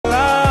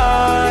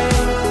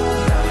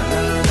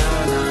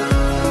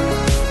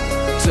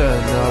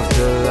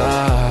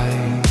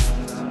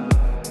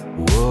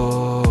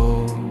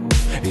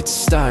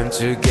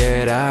to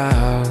get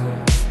out.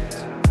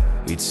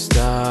 It's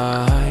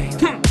time.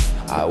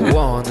 I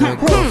wanna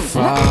go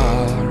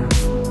far,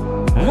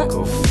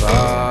 go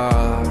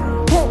far.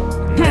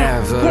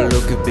 Never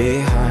look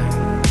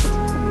behind.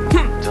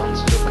 Don't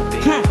look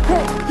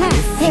behind.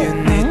 If you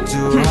need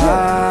to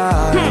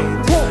hide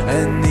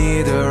and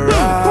need a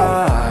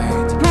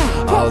ride,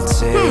 I'll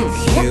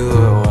take you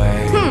away.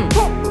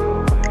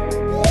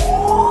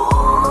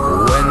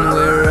 When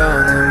we're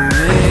on a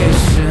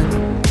mission,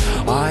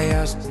 I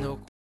ask no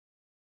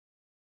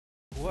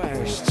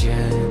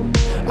question,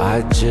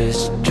 I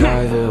just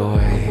drive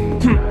away.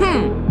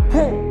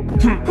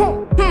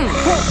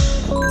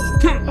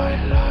 I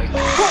like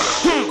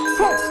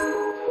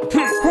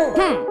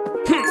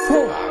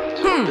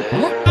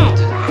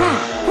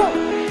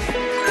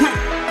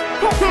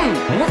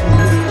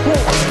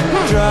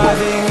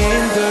driving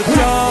in the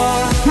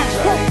dark,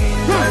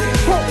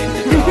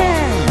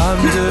 I'm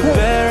the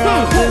bear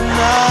of the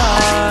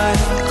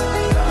night,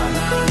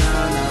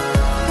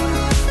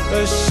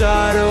 a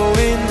shadow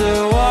in the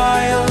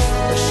wild,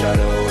 a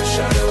shadow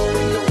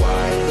in the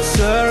wild,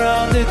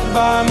 surrounded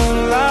by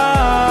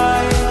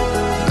moonlight,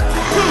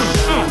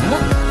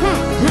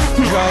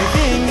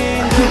 driving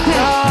in the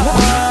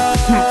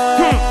dark,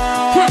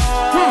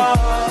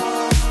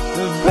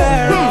 the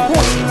bear of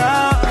the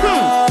night,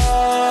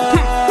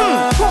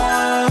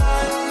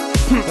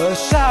 a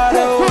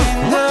shadow in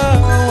the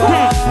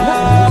wild,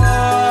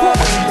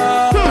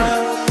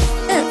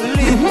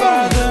 lit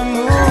by the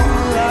moonlight.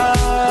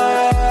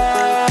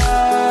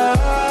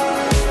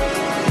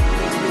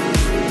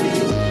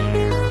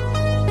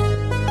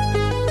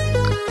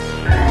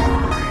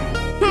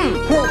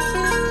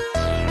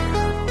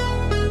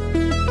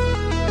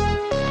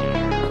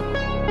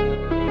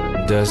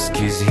 Dusk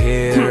is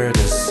here,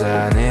 the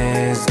sun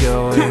is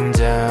going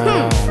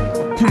down.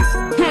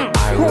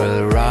 I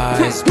will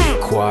rise, be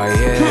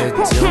quiet,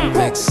 don't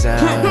make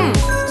sound.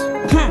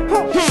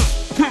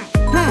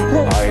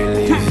 I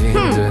live in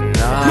the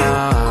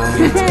night,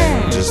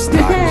 and just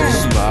like a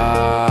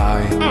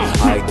spy,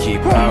 I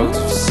keep out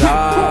of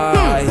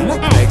sight.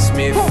 Makes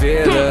me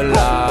feel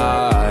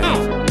alive,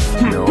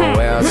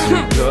 nowhere to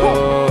go,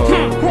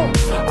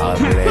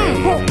 I'm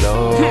laying low.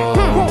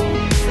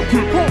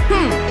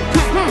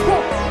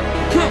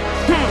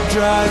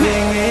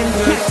 Driving in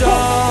the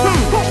dark,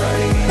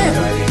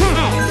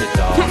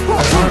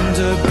 I'm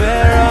the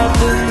bear of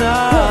the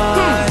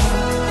night,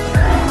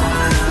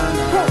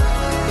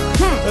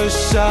 a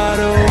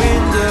shadow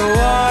in the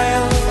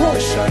wild, a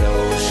shadow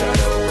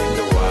in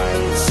the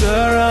wild,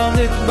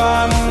 surrounded by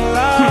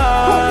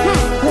moonlight.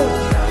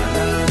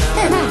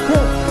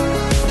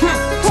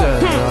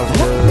 Turn off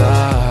the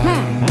light.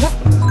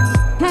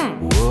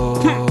 Whoa,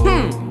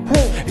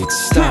 it's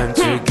time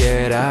to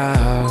get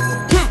out.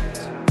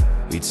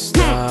 It's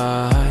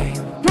time.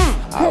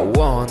 I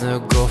wanna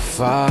go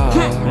far,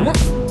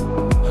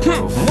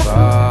 go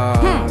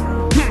far.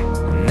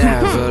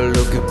 Never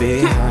look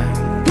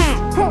behind.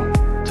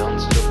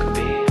 Don't look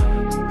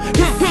behind.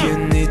 If you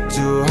need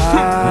to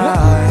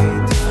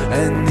hide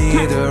and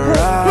need a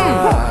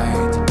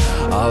ride,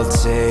 I'll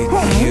take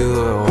you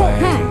away.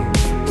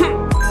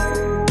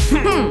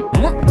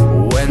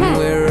 When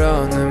we're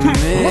on a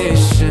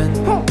mission,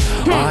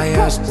 I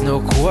ask no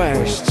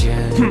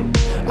question,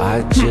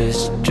 I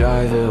just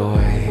drive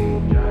away.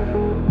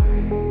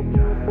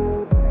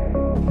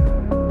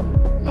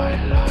 I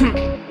like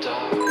it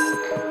dark,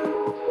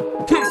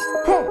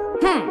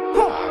 I'm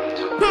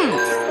the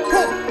bear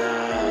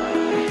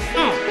tonight.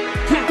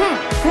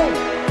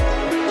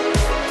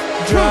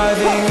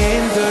 Driving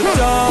in the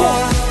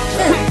dark,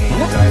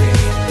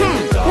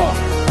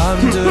 I'm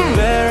the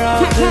bear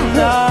of the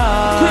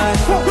night,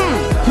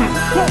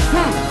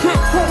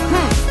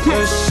 a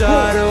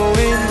shadow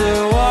in the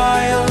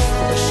wild,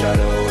 a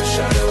shadow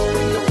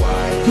in the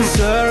wild,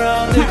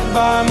 surrounded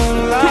by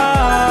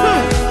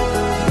moonlight,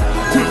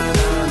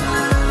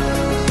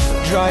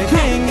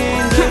 driving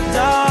in the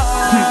dark,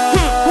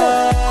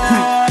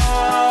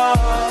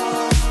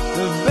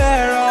 the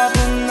bear of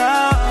the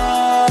night,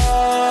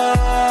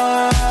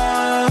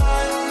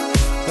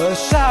 a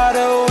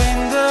shadow in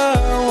the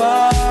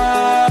wild,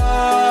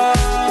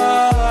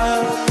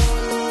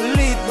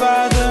 lit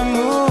by the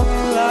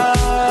moonlight.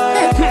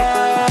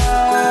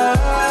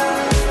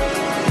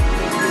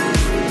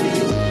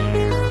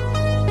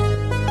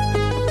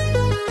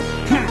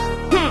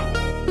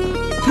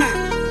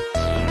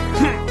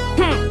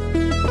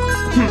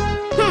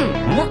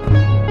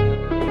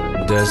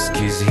 Dusk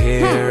is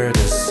here,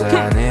 the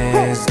sun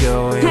is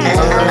going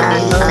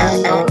down.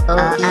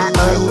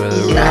 I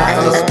will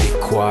rise, be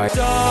quiet.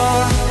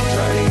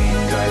 Driving in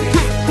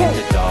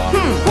the dark,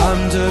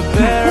 I'm the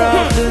bear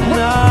of the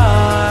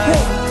night,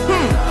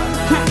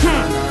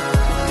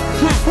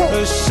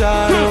 a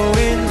shadow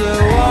in the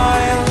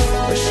wild,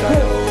 a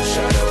shadow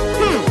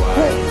in the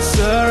wild,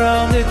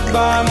 surrounded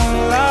by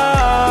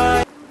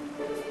moonlight.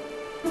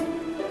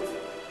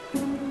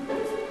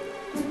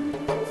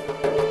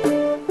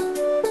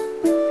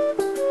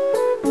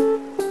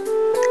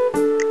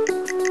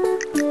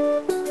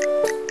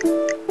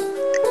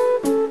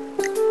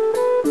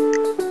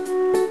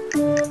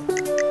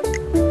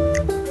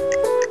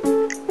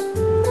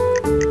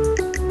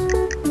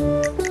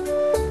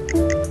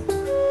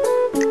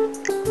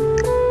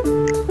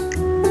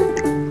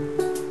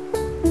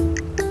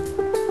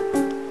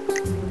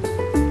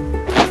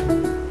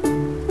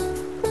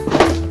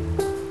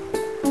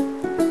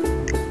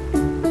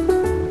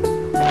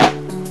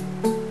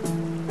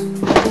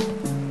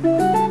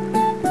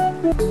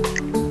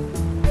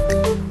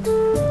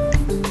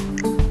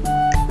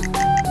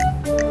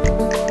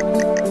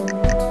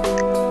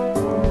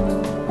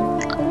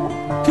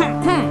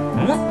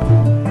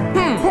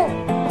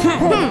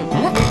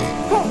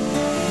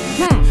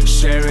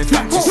 Sheriff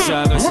at your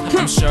service,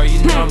 I'm sure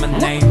you know my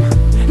name.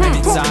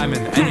 Anytime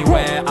and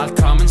anywhere, I'll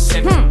come and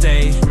save the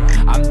day.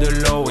 I'm the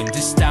law in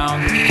this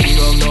town,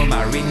 you all know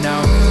my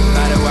renown. No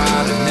matter what,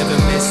 I'll never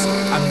miss,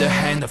 I'm the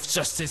hand of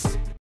justice.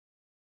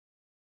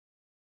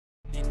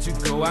 Need to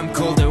go, I'm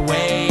called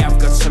away. I've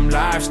got some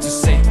lives to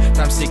save.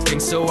 Time's ticking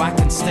so I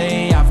can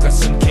stay. I've got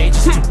some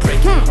cages to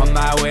break. On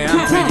my way,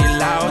 I'm pretty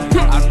loud.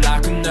 I'm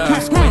like an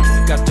earthquake.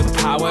 Got the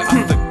power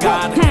of the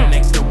God that can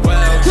make the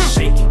world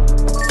shake.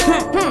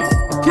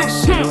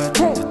 Silhouette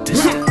in the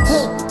distance,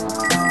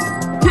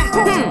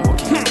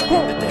 walking in the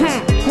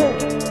desert.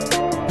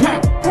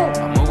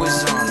 I'm always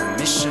on a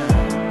mission,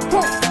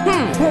 cause they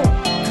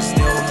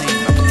all need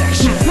my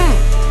protection.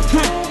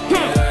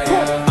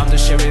 I'm the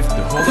sheriff,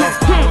 the hold of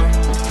power.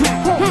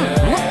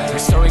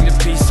 Restoring the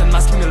peace and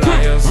masking the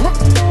liars.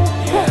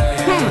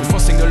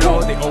 Enforcing the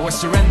law, they always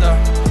surrender.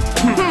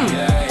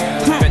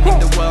 Defending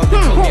the world, they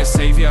call me a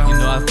savior. You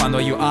know I'll find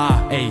where you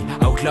are, ayy,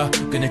 outlaw,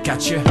 gonna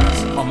catch you.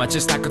 On my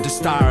just like the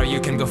star, you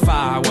can go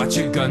far, what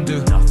you gonna do?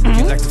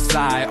 You'd like to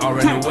fly or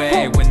run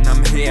away. When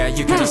I'm here,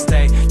 you cannot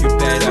stay. You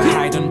better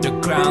hide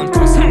underground,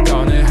 cause I'm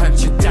gonna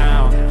hunt you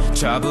down.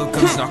 Trouble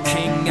comes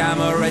knocking, I'm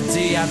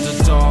already at the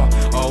door.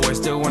 Always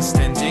the one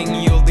standing,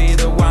 you'll be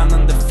the one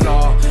on the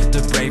floor.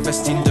 The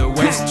bravest in the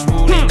west,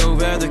 ruling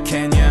over the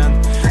canyon.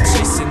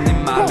 Chasing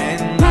in my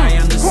land, I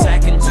am the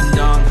second to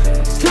none.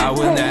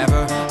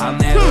 I'll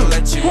never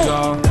let you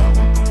go.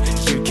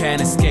 You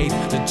can't escape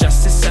the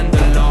justice and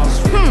the law.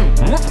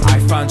 I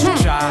found your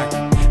track,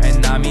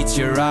 and I meet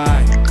your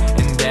eye.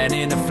 And then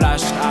in a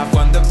flash, I've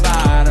won the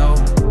battle.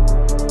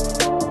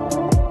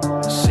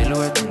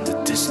 Silhouette in the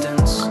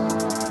distance,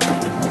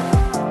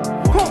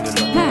 walking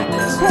alone in the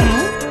desert.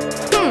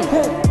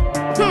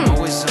 I'm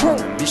always on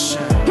a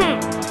mission,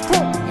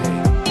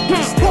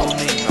 cause they all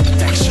need my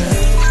protection.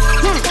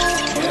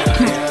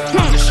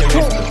 I'm the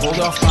sheriff, the hold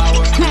of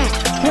power.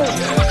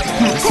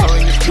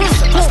 Restoring the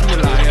peace and masking the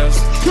liars.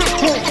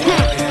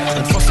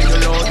 Enforcing the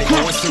law, they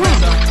always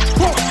surrender.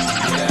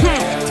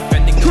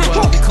 Defending the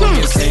world, they call me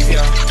a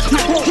savior.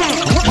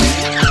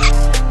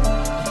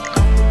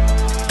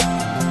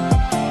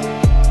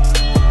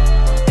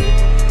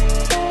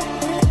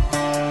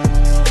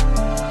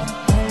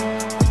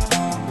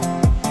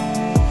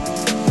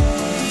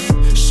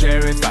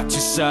 Sheriff at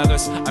your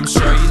service, I'm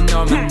sure you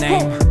know my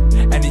name.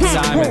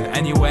 Anytime and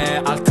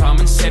anywhere, I'll come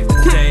and save the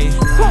day.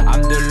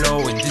 I'm the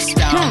law in this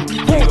town,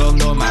 you all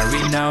know my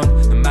renown.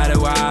 No matter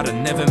what, I'll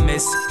never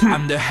miss,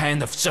 I'm the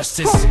hand of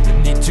justice.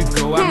 Need to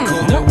go, I'm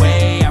called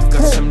away. I've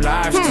got some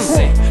lives to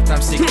save.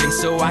 Time's ticking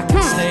so I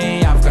can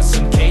stay. I've got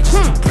some cages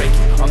to break.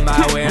 On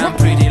my way, I'm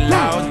pretty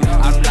loud.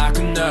 I'm like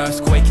an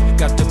earthquake.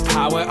 Got the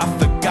power of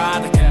the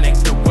God that can make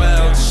the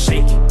world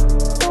shake.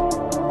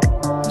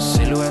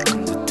 Silhouette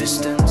in the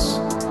distance,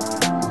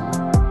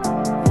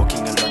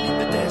 walking alone in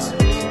the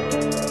desert.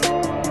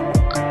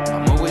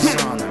 I'm always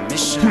on a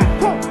mission,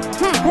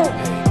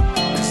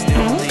 cause they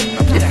all need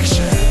my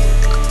protection.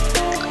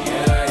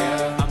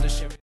 I'm the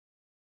sheriff,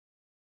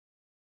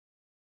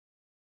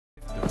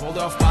 the hold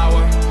of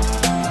power.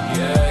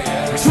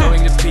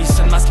 Restoring the peace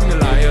and masking the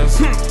liars.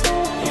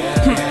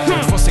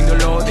 Enforcing the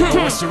law, they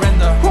always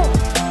surrender.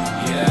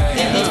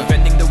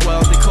 Defending the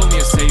world, they call me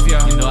a savior.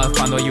 You know I'll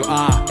find where you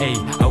are, ayy,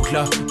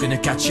 outlaw, gonna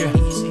catch you.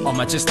 On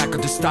my just like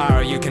the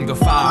star, you can go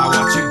far,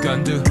 what you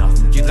gonna do?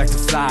 You'd like to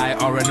fly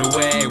or run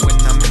away. When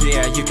I'm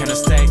here, you cannot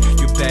stay.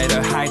 You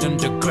better hide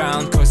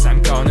underground, cause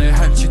I'm gonna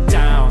hunt you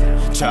down.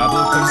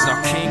 Trouble comes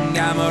knocking,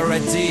 I'm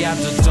already at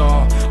the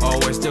door.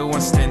 Always the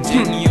one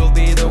standing, you'll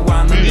be the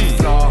one on the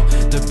floor.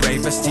 The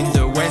bravest in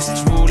the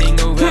west, ruling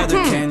over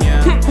the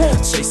canyon.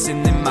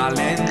 Chasing in my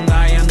land,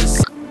 I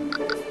understand.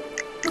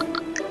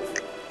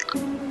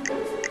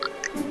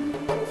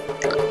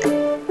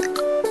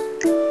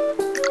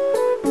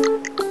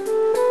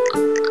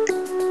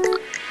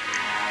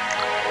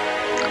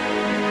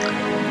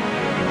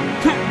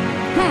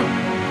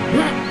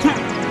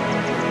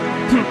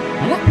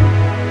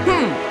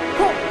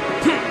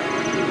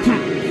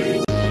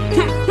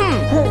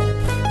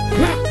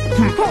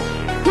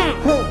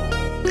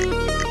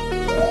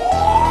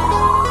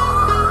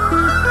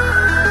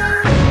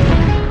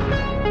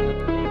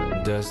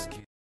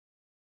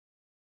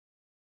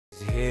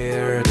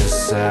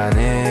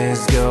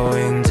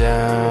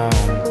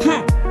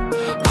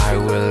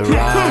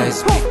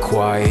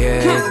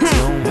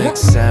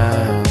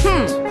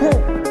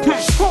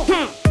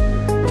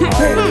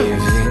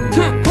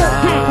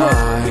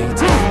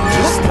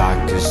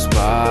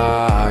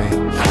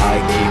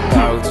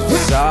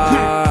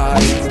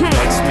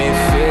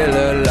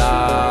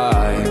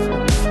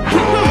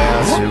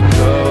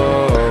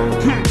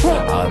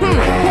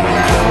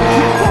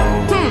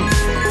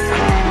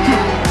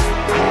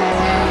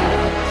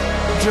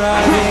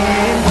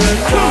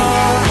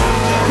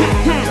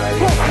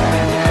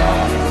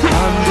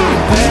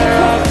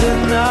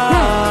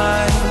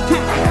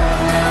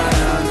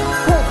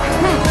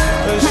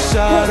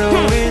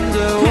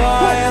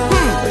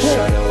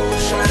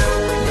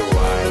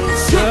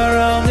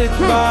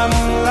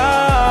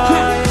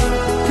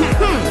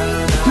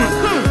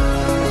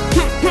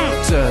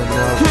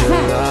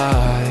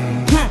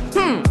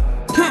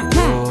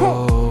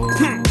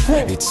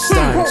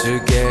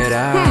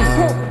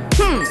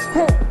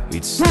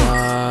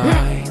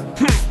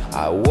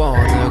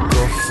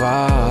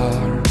 far,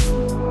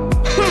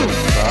 go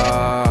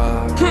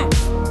far.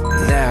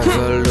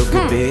 Never look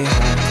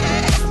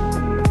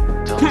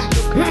behind. Don't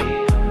look behind.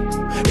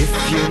 If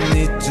you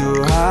need to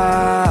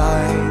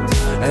hide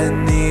and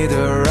need a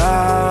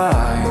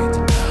ride,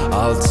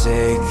 I'll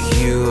take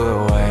you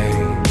away.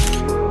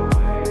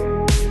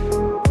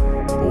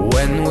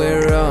 When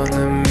we're on a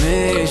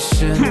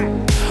mission,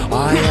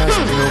 I ask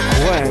no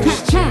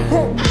question,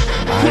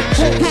 I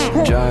just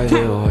drive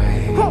away.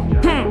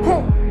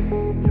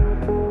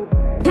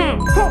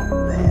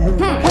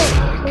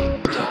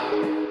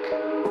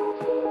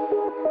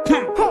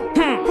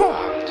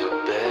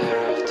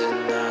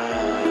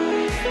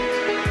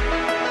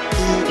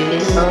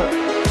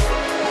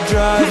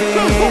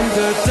 Driving in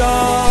the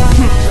dark,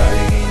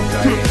 driving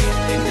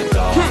in the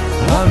dark.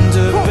 I'm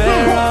the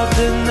bear of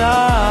the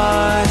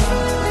night,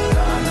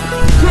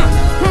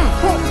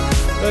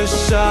 a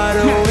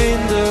shadow in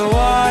the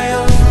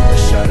wild, a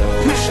shadow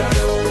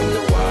in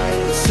the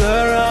wild,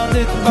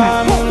 surrounded by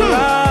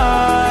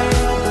moonlight.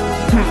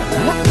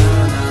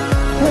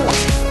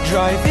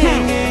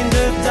 Driving in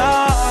the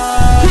dark,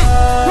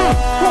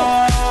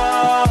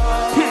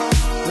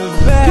 the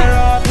bear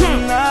of the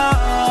night,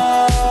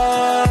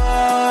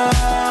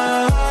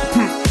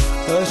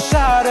 a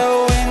shadow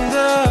in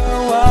the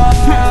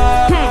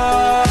wild,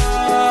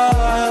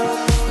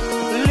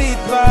 lit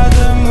by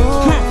the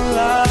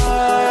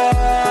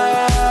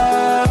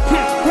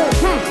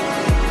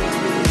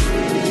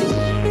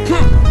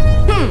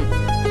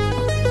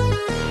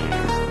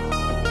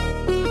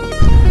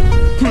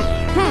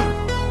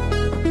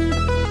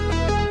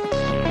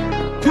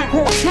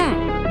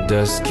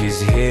dusk is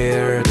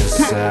here, the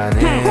sun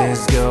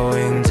is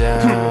going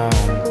down.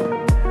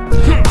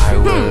 I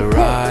will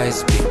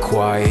rise, be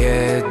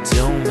quiet,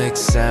 don't make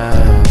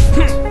sound.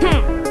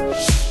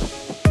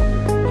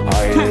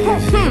 I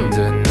live in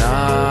the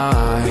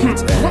night,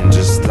 and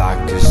just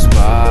like a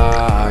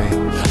spy,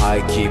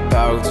 I keep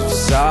out of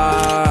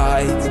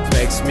sight. It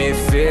makes me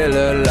feel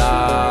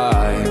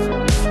alive,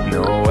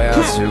 nowhere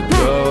to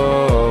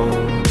go,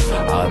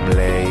 I'm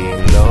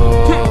laying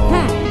low.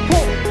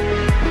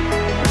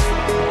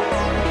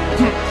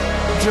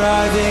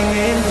 Driving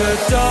in the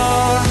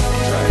dark,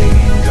 driving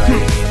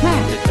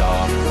in the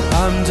dark.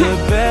 I'm the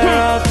bear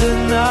of the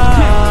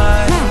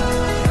night,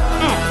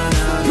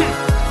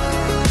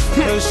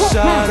 a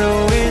shadow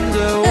in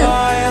the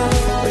wild,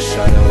 a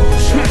shadow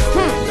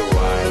in the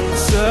wild,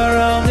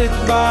 surrounded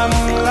by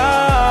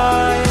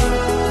moonlight.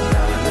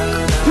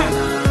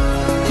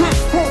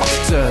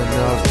 Turn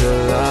off the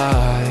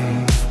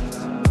light.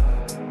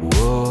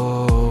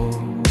 Whoa,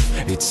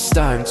 it's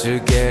time to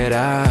get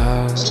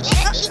out.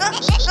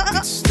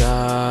 It's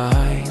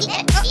time,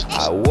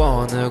 I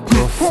wanna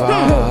go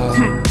far,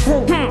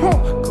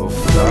 go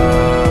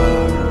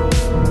far.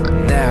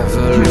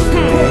 Never look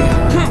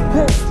behind,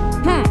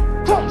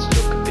 don't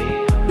look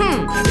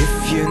behind. If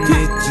you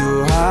need to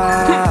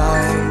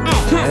hide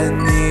and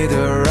need a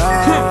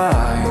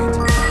ride,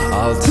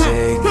 I'll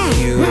take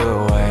you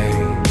away.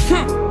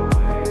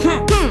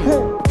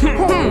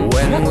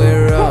 When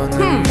we're on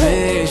a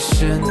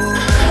mission,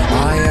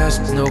 I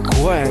ask no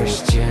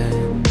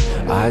question,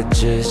 I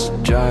just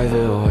drive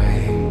away.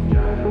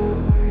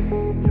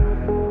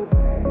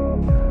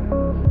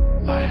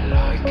 I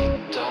like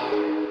it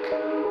dark,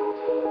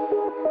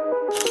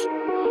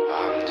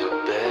 I'm the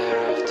bear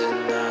of the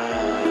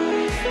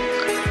night.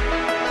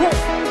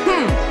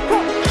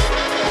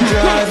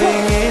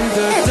 Driving in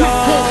the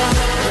dark,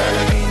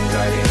 driving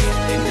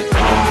in the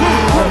dark.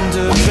 I'm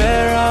the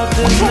bear of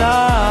the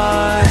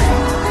night,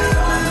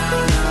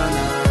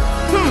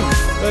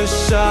 a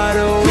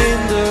shadow in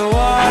the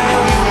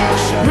wild, a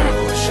shadow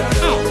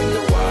in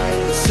the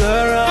wild,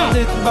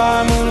 surrounded by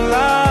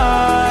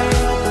moonlight.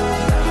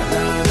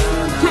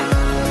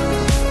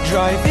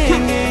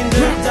 Driving